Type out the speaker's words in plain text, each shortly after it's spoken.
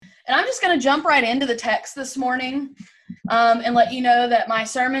And I'm just going to jump right into the text this morning and let you know that my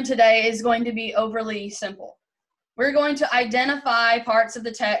sermon today is going to be overly simple. We're going to identify parts of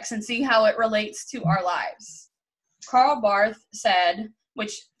the text and see how it relates to our lives. Karl Barth said,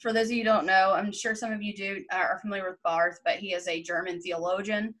 which for those of you who don't know, I'm sure some of you are familiar with Barth, but he is a German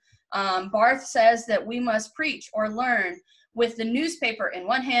theologian. Barth says that we must preach or learn with the newspaper in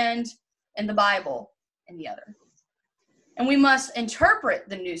one hand and the Bible in the other. And we must interpret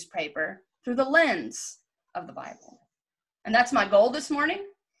the newspaper through the lens of the Bible. And that's my goal this morning.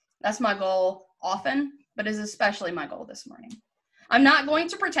 That's my goal often, but is especially my goal this morning. I'm not going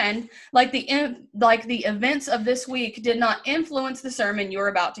to pretend like the events of this week did not influence the sermon you're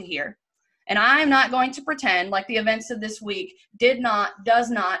about to hear. And I'm not going to pretend like the events of this week did not, does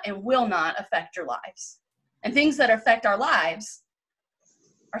not, and will not affect your lives. And things that affect our lives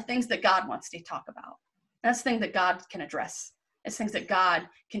are things that God wants to talk about. That's things that God can address. It's things that God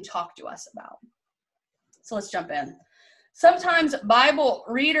can talk to us about. So let's jump in. Sometimes Bible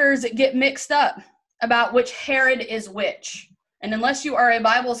readers get mixed up about which Herod is which. And unless you are a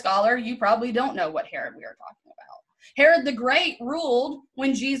Bible scholar, you probably don't know what Herod we are talking about. Herod the Great ruled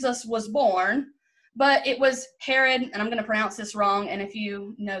when Jesus was born, but it was Herod, and I'm going to pronounce this wrong, and if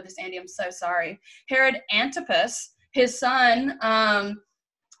you know this, Andy, I'm so sorry. Herod Antipas, his son,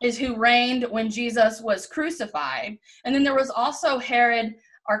 is who reigned when Jesus was crucified. And then there was also Herod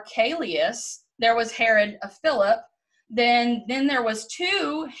Archelaus. There was Herod of Philip. Then there was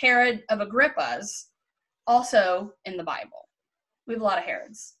two Herod of Agrippas also in the Bible. We have a lot of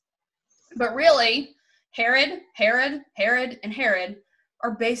Herods. But really, Herod, and Herod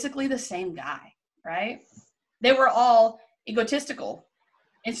are basically the same guy, right? They were all egotistical,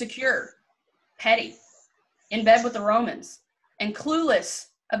 insecure, petty, in bed with the Romans, and clueless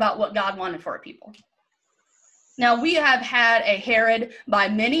about what God wanted for a people. Now, we have had a Herod by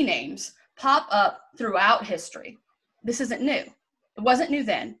many names pop up throughout history. This isn't new. It wasn't new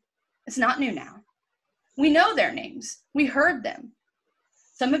then. It's not new now. We know their names. We heard them.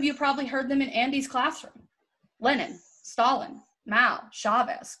 Some of you probably heard them in Andy's classroom. Lenin, Stalin, Mao,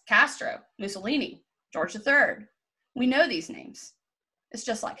 Chavez, Castro, Mussolini, George III. We know these names. It's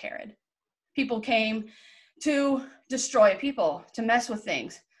just like Herod. People came to destroy people, to mess with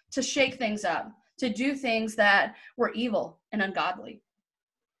things, to shake things up, to do things that were evil and ungodly.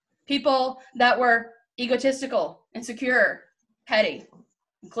 People that were egotistical, insecure, petty,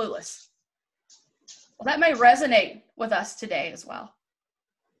 and clueless. Well, that may resonate with us today as well.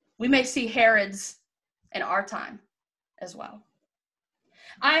 We may see Herods in our time as well.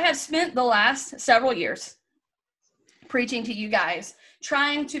 I have spent the last several years preaching to you guys,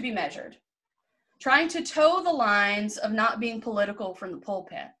 trying to be measured, trying to toe the lines of not being political from the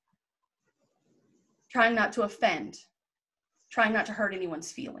pulpit, trying not to offend, trying not to hurt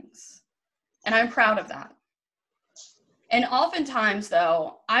anyone's feelings. And I'm proud of that. And oftentimes,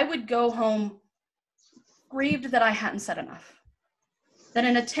 though, I would go home grieved that I hadn't said enough. That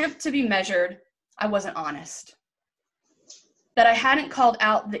in an attempt to be measured, I wasn't honest. That I hadn't called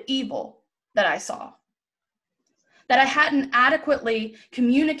out the evil that I saw. That I hadn't adequately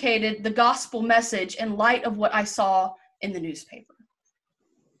communicated the gospel message in light of what I saw in the newspaper.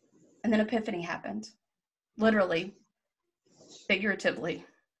 And then Epiphany happened. Literally, figuratively,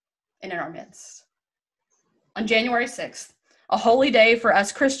 and in our midst. On January 6th, a holy day for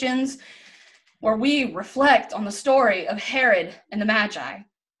us Christians, where we reflect on the story of Herod and the Magi,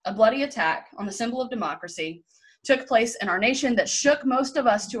 a bloody attack on the symbol of democracy took place in our nation that shook most of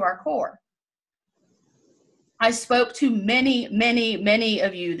us to our core. I spoke to many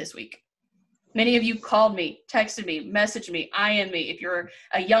of you this week. Many of you called me, texted me, messaged me, IM'd me. If you're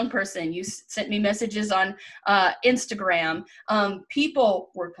a young person, you sent me messages on Instagram.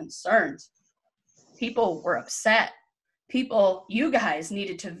 People were concerned. People were upset. People, you guys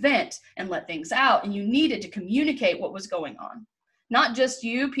needed to vent and let things out, and you needed to communicate what was going on. Not just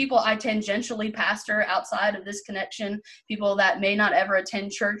you, people I tangentially pastor outside of this connection, people that may not ever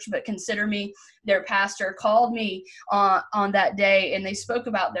attend church but consider me their pastor, called me on that day, and they spoke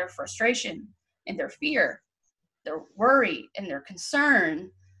about their frustration and their fear, their worry and their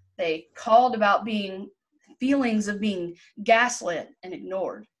concern. They called about feelings of being gaslit and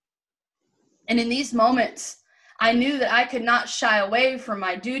ignored. And in these moments, I knew that I could not shy away from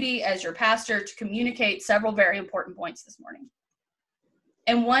my duty as your pastor to communicate several very important points this morning.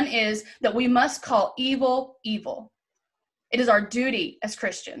 And one is that we must call evil, evil. It is our duty as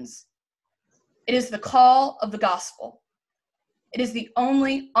Christians. It is the call of the gospel. It is the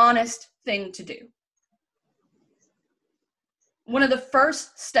only honest thing to do. One of the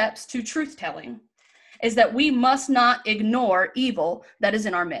first steps to truth-telling is that we must not ignore evil that is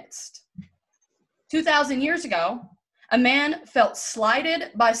in our midst. 2,000 years ago, a man felt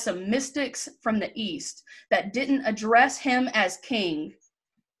slighted by some mystics from the East that didn't address him as king,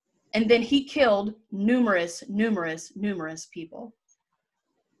 and then he killed numerous people.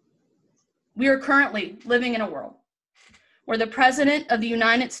 We are currently living in a world where the President of the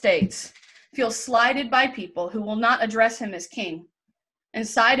United States feels slighted by people who will not address him as king,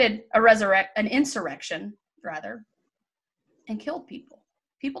 incited an insurrection, and killed people.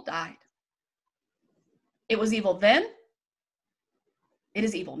 People died. It was evil then, it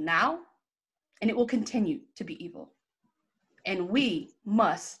is evil now, and it will continue to be evil. And we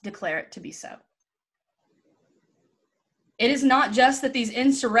must declare it to be so. It is not just that these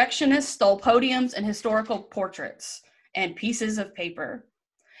insurrectionists stole podiums and historical portraits and pieces of paper.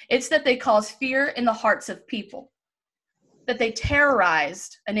 It's that they caused fear in the hearts of people, that they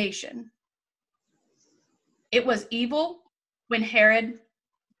terrorized a nation. It was evil when Herod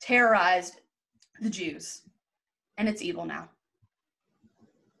terrorized the Jews, and it's evil now.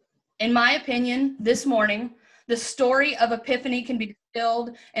 In my opinion, this morning, the story of Epiphany can be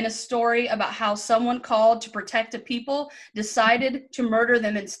distilled in a story about how someone called to protect a people decided to murder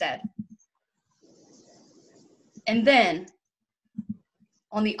them instead. And then,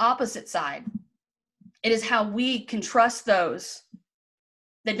 on the opposite side, it is how we can trust those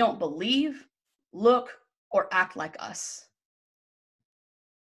that don't believe, look, or act like us.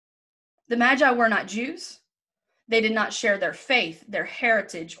 The Magi were not Jews. They did not share their faith, their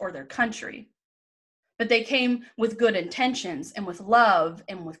heritage, or their country. But they came with good intentions and with love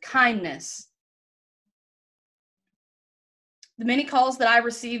and with kindness. The many calls that I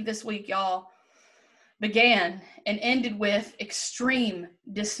received this week, y'all, began and ended with extreme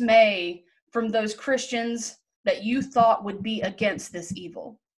dismay from those Christians that you thought would be against this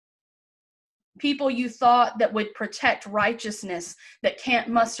evil. People you thought that would protect righteousness that can't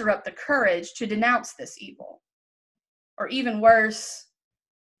muster up the courage to denounce this evil. Or even worse,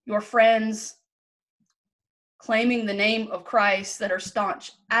 your friends claiming the name of Christ that are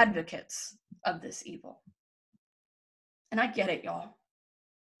staunch advocates of this evil. And I get it, y'all.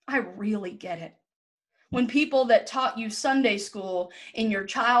 I really get it. When people that taught you Sunday school in your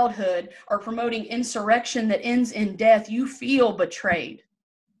childhood are promoting insurrection that ends in death, you feel betrayed.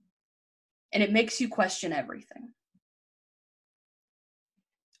 And it makes you question everything.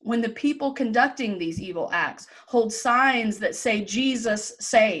 When the people conducting these evil acts hold signs that say Jesus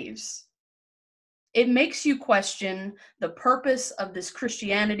saves, it makes you question the purpose of this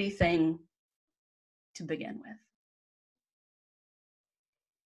Christianity thing to begin with.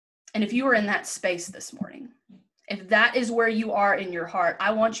 And if you are in that space this morning, if that is where you are in your heart,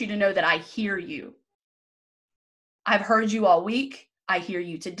 I want you to know that I hear you. I've heard you all week. I hear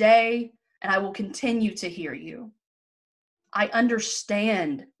you today, and I will continue to hear you. I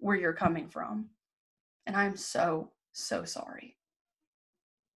understand where you're coming from, and I'm so sorry.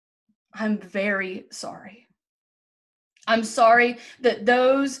 I'm very sorry. I'm sorry that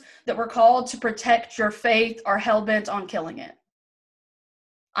those that were called to protect your faith are hell-bent on killing it.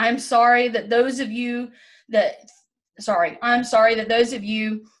 I'm sorry that those of you that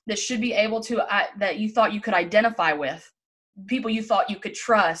should be able to, that you thought you could identify with, people you thought you could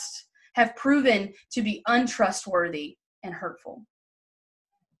trust, have proven to be untrustworthy and hurtful.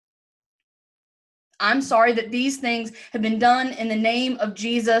 I'm sorry that these things have been done in the name of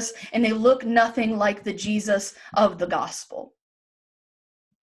Jesus and they look nothing like the Jesus of the gospel.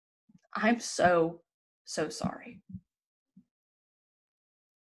 I'm so sorry.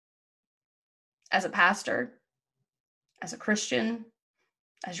 As a pastor, as a Christian,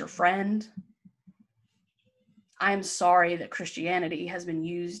 as your friend, I am sorry that Christianity has been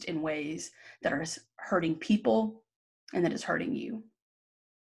used in ways that are hurting people and that is hurting you.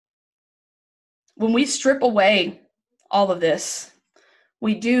 When we strip away all of this,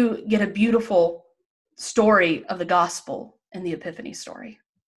 we do get a beautiful story of the gospel in the Epiphany story.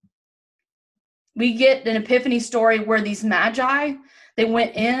 We get an Epiphany story where these magi, they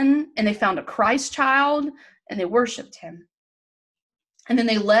went in and they found a Christ child and they worshiped him. And then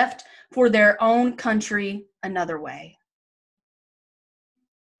they left for their own country another way.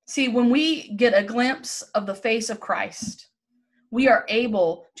 See, when we get a glimpse of the face of Christ, we are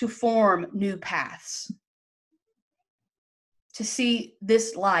able to form new paths, to see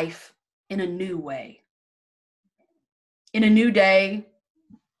this life in a new way, in a new day,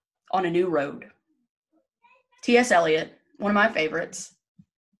 on a new road. T.S. Eliot, one of my favorites,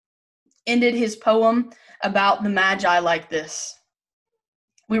 ended his poem about the Magi like this: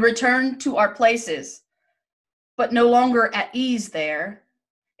 "We return to our places, but no longer at ease there.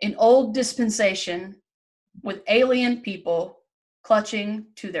 In old dispensation, with alien people clutching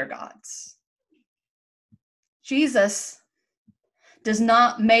to their gods. Jesus does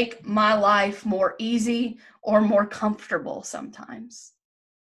not make my life more easy or more comfortable sometimes.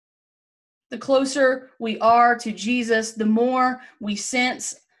 The closer we are to Jesus, the more we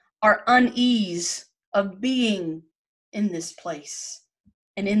sense our unease of being in this place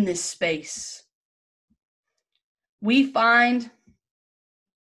and in this space. May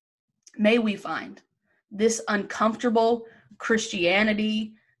we find this uncomfortable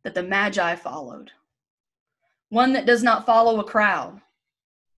Christianity that the Magi followed. One that does not follow a crowd.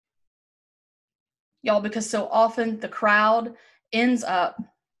 Y'all, because so often the crowd ends up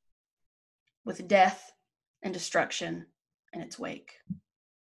with death and destruction in its wake.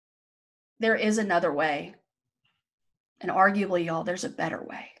 There is another way. And arguably, y'all, there's a better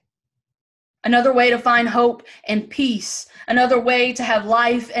way. Another way to find hope and peace. Another way to have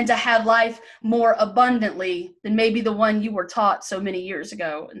life and to have life more abundantly than maybe the one you were taught so many years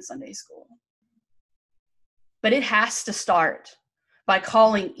ago in Sunday school. But it has to start by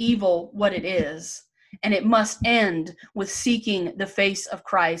calling evil what it is, and it must end with seeking the face of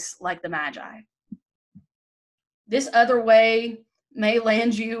Christ like the Magi. This other way may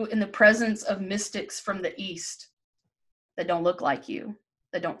land you in the presence of mystics from the East that don't look like you,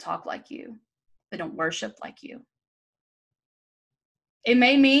 that don't talk like you, that don't worship like you. It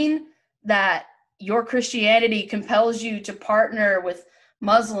may mean that your Christianity compels you to partner with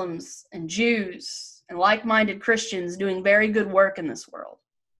Muslims and Jews and like-minded Christians doing very good work in this world.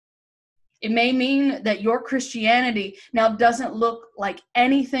 It may mean that your Christianity now doesn't look like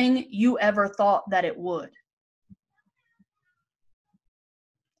anything you ever thought that it would.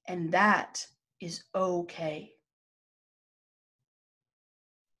 And that is okay.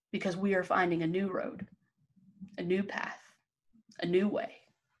 Because we are finding a new road, a new path, a new way,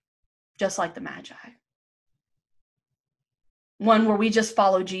 just like the Magi. One where we just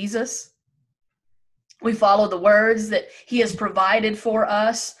follow Jesus. We follow the words that he has provided for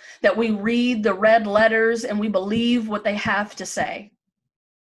us, that we read the red letters and we believe what they have to say.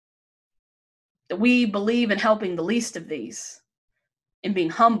 That we believe in helping the least of these, in being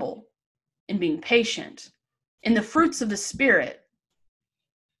humble, in being patient, in the fruits of the Spirit,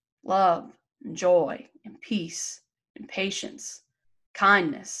 love and joy and peace and patience,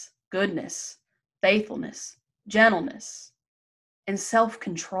 kindness, goodness, faithfulness, gentleness, and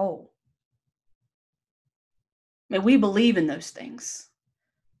self-control. May we believe in those things.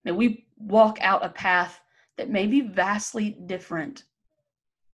 May we walk out a path that may be vastly different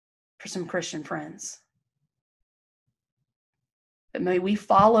for some Christian friends. But may we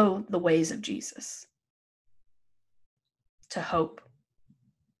follow the ways of Jesus to hope,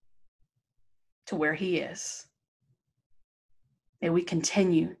 to where he is. May we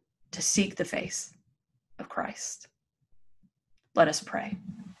continue to seek the face of Christ. Let us pray.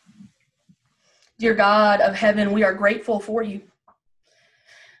 Dear God of heaven, we are grateful for you.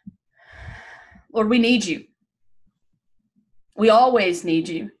 Lord, we need you. We always need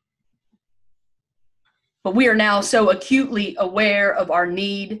you. But we are now so acutely aware of our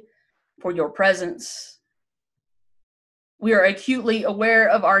need for your presence. We are acutely aware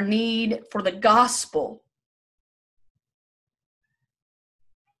of our need for the gospel.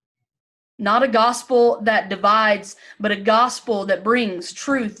 Not a gospel that divides, but a gospel that brings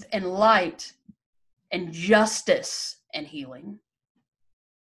truth and light and justice and healing.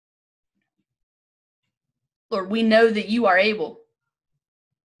 Lord, we know that you are able.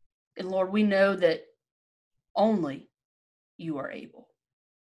 And Lord, we know that only you are able.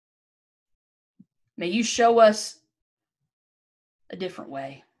 May you show us a different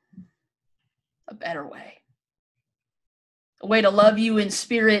way, a better way, a way to love you in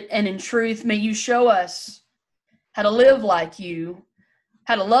spirit and in truth. May you show us how to live like you,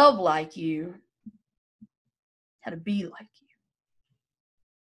 how to love like you, how to be like you.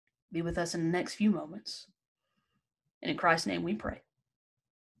 Be with us in the next few moments. And in Christ's name we pray.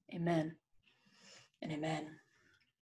 Amen and amen.